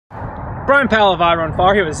Brian Powell of I Run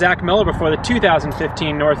Far here with Zach Miller before the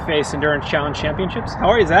 2015 North Face Endurance Challenge Championships. How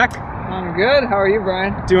are you, Zach? I'm good. How are you,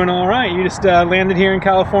 Brian? Doing all right. You just landed here in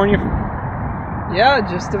California? Yeah,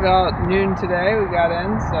 just about noon today we got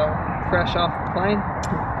in, so fresh off the plane.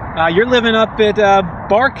 You're living up at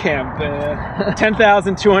Bar Camp,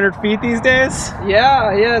 10,200 feet these days?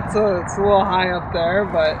 Yeah, it's a little high up there,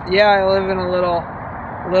 but yeah, I live in a little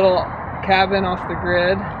cabin off the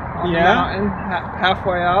grid on the mountain,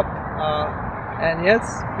 halfway up. And yeah,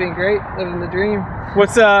 it's been great, living the dream.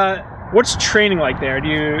 What's training like there?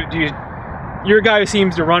 You're a guy who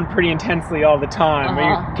seems to run pretty intensely all the time.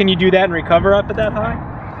 Can you do that and recover up at that high?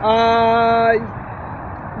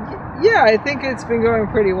 Yeah, I think it's been going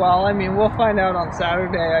pretty well. I mean, we'll find out on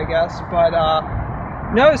Saturday, I guess. But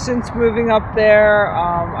no, since moving up there,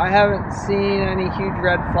 I haven't seen any huge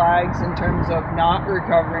red flags in terms of not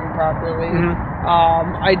recovering properly.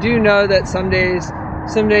 I do know that some days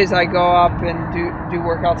I go up and do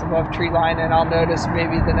workouts above tree line, and I'll notice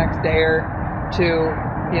maybe the next day or two,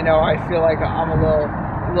 I feel like I'm a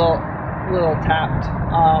little tapped,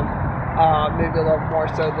 maybe a little more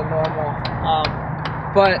so than normal.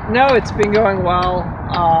 But no, it's been going well.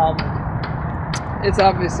 It's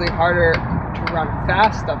obviously harder to run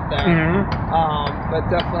fast up there, but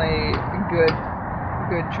definitely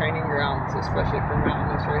good training grounds, especially for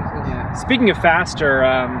mountainous races. Yeah. Speaking of faster,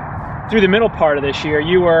 through the middle part of this year,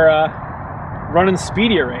 you were running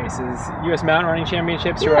speedier races, U.S. Mountain Running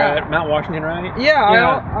Championships. You were at Mount Washington, right?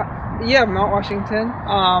 Yeah, Mount Washington.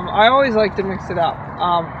 I always like to mix it up.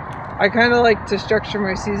 I kind of like to structure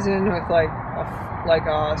my season with like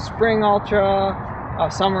a spring ultra, a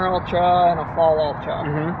summer ultra, and a fall ultra.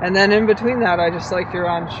 And then in between that, I just like to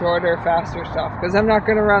run shorter, faster stuff because I'm not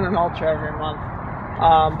going to run an ultra every month.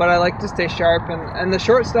 But I like to stay sharp, and the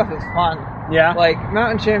short stuff is fun. Yeah. Like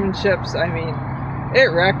mountain championships, I mean,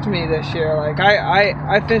 it wrecked me this year. Like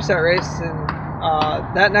I finished that race, and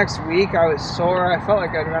that next week I was sore. I felt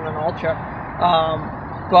like I'd run an ultra.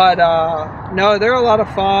 But no, they're a lot of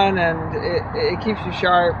fun, and it keeps you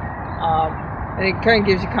sharp. And it kind of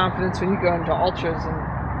gives you confidence when you go into ultras and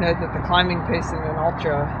know that the climbing pace in an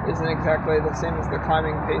ultra isn't exactly the same as the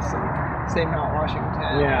climbing pace in, say, Mount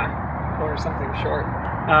Washington or something short.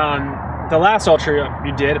 The last ultra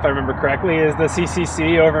you did, if I remember correctly, is the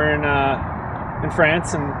CCC over in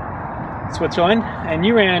France and Switzerland, and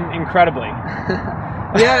you ran incredibly.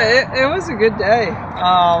 Yeah, it was a good day.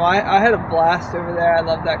 I had a blast over there. I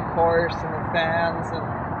loved that course and the fans, and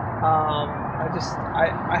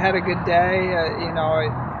I had a good day.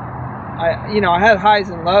 I had highs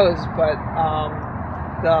and lows, but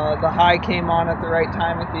the high came on at the right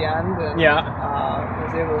time at the end, and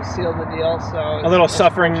was able to seal the deal. So a little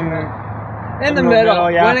suffering in the middle.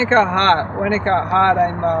 When it got hot,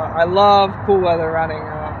 I love cool weather running.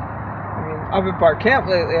 I mean, up at Bar Camp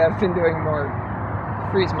lately, I've been doing more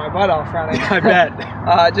freeze my butt off running. I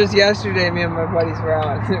bet. Just yesterday, me and my buddies were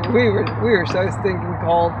out. We were so stinking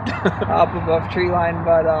cold up above tree line,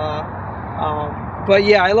 but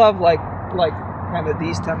yeah, I love like kind of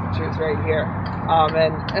these temperatures right here.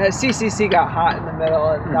 And CCC got hot in the middle,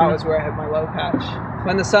 and that was where I hit my low patch.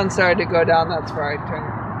 When the sun started to go down, that's where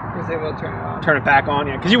I was able to turn it on. Turn it back on,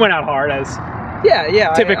 because you went out hard as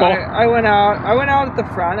typical. I went out at the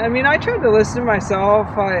front. I mean, I tried to listen to myself.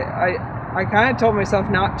 I kind of told myself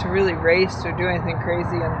not to really race or do anything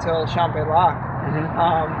crazy until Champs-Élysées.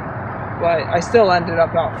 But I still ended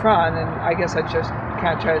up out front, and I guess I just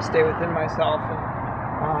kind of try to stay within myself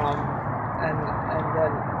and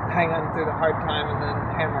then hang on through the hard time and then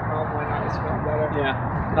hammer home when I was feeling better.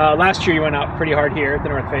 Yeah. Last year you went out pretty hard here at the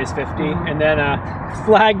North Face 50, and then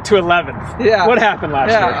flagged to 11th. Yeah. What happened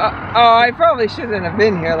last year? I probably shouldn't have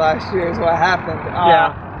been here last year is what happened.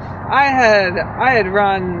 I had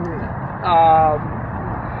run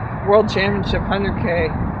World Championship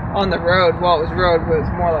 100K on the road. Well, it was road, but it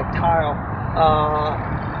was more like tile.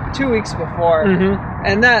 2 weeks before,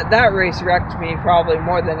 and that race wrecked me probably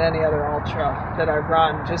more than any other ultra that I've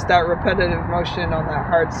run. Just that repetitive motion on that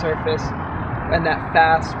hard surface and that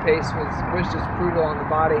fast pace was just brutal on the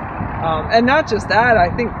body. And not just that, I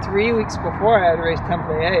think 3 weeks before I had raced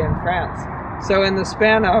Templier in France. So in the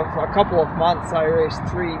span of a couple of months, I raced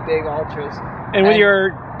 3 big ultras. And with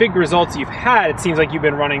your big results you've had, it seems like you've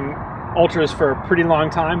been running ultras for a pretty long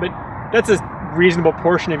time, but that's a reasonable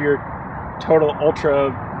portion of your total ultra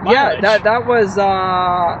mileage. Yeah, that was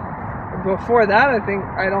before that. I think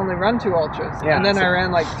I'd only run 2 ultras, and then I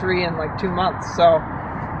ran like 3 in like 2 months. So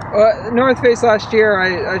North Face last year,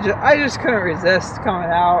 I just couldn't resist coming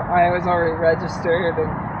out. I was already registered, and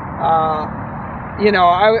you know,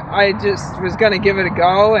 I just was going to give it a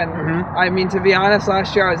go. And I mean, to be honest,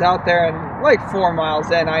 last year I was out there and like 4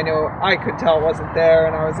 miles in, I could tell it wasn't there.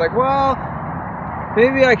 And I was like, well,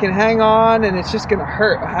 maybe I can hang on, and it's just going to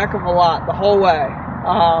hurt a heck of a lot the whole way.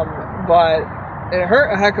 But it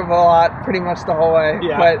hurt a heck of a lot pretty much the whole way.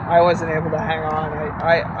 Yeah. But I wasn't able to hang on.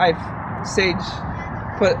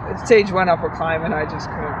 Sage went up a climb, and I just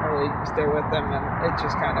couldn't really stay with them, and it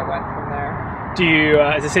just kind of went from there. Do you?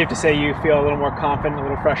 Is it safe to say you feel a little more confident, a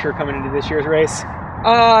little fresher coming into this year's race?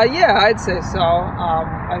 Yeah, I'd say so.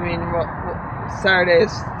 I mean, Saturday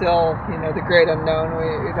is still, you know, the great unknown.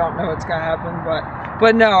 We don't know what's going to happen,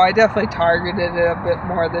 but no, I definitely targeted it a bit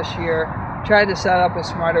more this year. Tried to set up a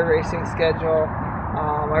smarter racing schedule.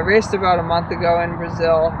 I raced about a month ago in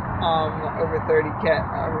Brazil, over about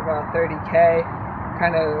 30K,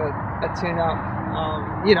 kind of a tune-up.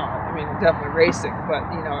 You know, I mean, definitely racing, but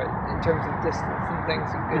you know, in terms of distance and things,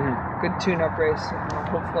 a good tune-up race,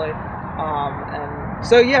 hopefully. And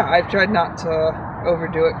so yeah, I've tried not to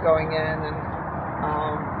overdo it going in, and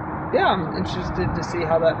yeah, I'm interested to see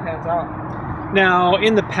how that pans out. Now,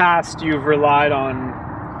 in the past, you've relied on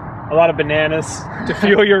a lot of bananas to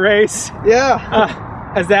fuel your race. Yeah.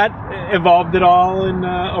 Has that evolved at all in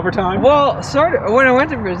over time? Well, sort of. When I went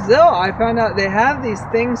to Brazil, I found out they have these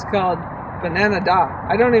things called banana da.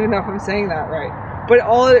 I don't even know if I'm saying that right. But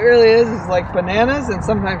all it really is like bananas and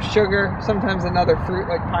sometimes sugar, sometimes another fruit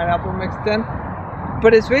like pineapple mixed in.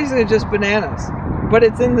 But it's basically just bananas. But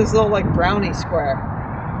it's in this little like brownie square.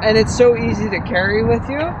 And it's so easy to carry with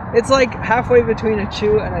you. It's like halfway between a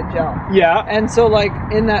chew and a gel. Yeah. And so like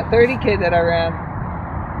in that 30K that I ran,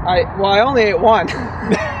 I only ate one.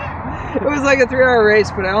 It was like a 3-hour race,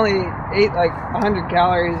 but I only ate like 100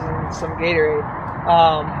 calories and some Gatorade.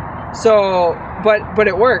 But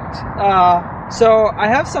it worked. So I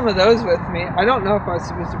have some of those with me. I don't know if I was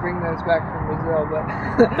supposed to bring those back from Brazil,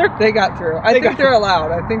 but they got through. I think they're allowed.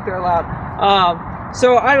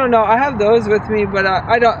 So I don't know. I have those with me, but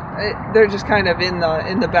I don't. They're just kind of in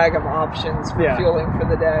the bag of options for fueling for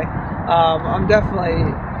the day. I'm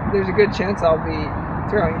definitely. There's a good chance I'll be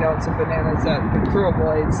throwing down some bananas at the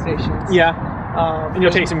crewable aid stations. Yeah. And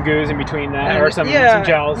you'll take some goos in between that, or some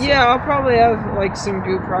gels. Yeah, I'll probably have like some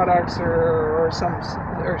goo products or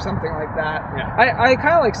something like that. Yeah. I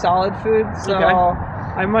kind of like solid food, so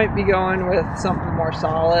I might be going with something more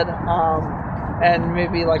solid, and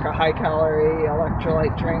maybe like a high calorie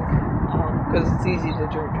electrolyte drink, because it's easy to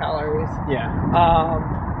drink calories.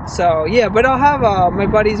 Yeah. So yeah, but I'll have my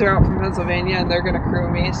buddies are out from Pennsylvania and they're gonna crew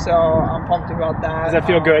me, so I'm pumped about that. Does that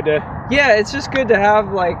feel good? Yeah, it's just good to have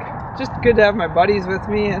my buddies with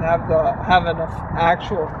me and have an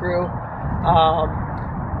actual crew.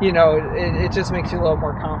 You know, it just makes you a little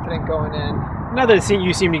more confident going in. Not that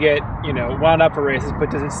you seem to get, you know, wound up for races,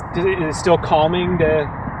 but is it still calming to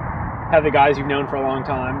have the guys you've known for a long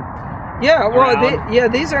time? Yeah, well,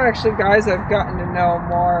 these are actually guys I've gotten to know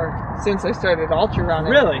more since I started ultra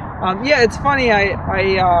running. Really? Yeah, it's funny. I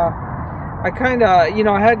kind of, you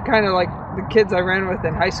know, I had kind of like the kids I ran with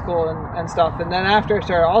in high school and stuff, and then after I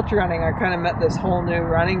started ultra running, I kind of met this whole new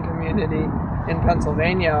running community in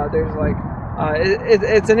Pennsylvania. There's like,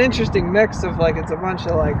 it's an interesting mix of like, it's a bunch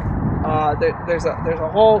of like, there's a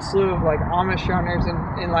whole slew of like Amish runners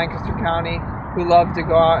in Lancaster County who love to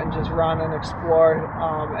go out and just run and explore,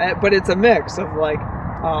 but it's a mix of like,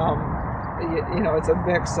 you know, it's a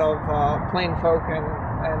mix of plain folk and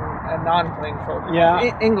non-plain folk.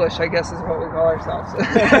 Yeah. English, I guess, is what we call ourselves.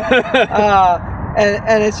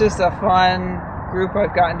 And it's just a fun group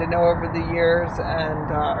I've gotten to know over the years, and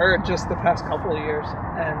or just the past couple of years.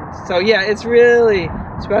 And so yeah, it's really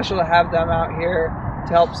special to have them out here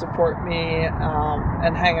to help support me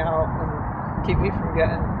and hang out and keep me from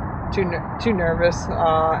getting too nervous.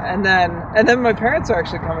 And then my parents are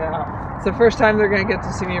actually coming out. It's the first time they're going to get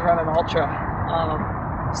to see me run an ultra.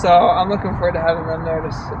 So I'm looking forward to having them there to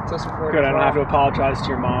support. Good. I don't have to apologize to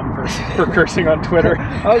your mom for cursing on Twitter.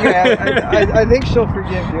 Okay, I think she'll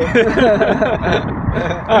forgive you.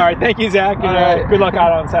 All right, thank you, Zach, and good luck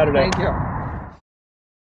out on Saturday. Thank you.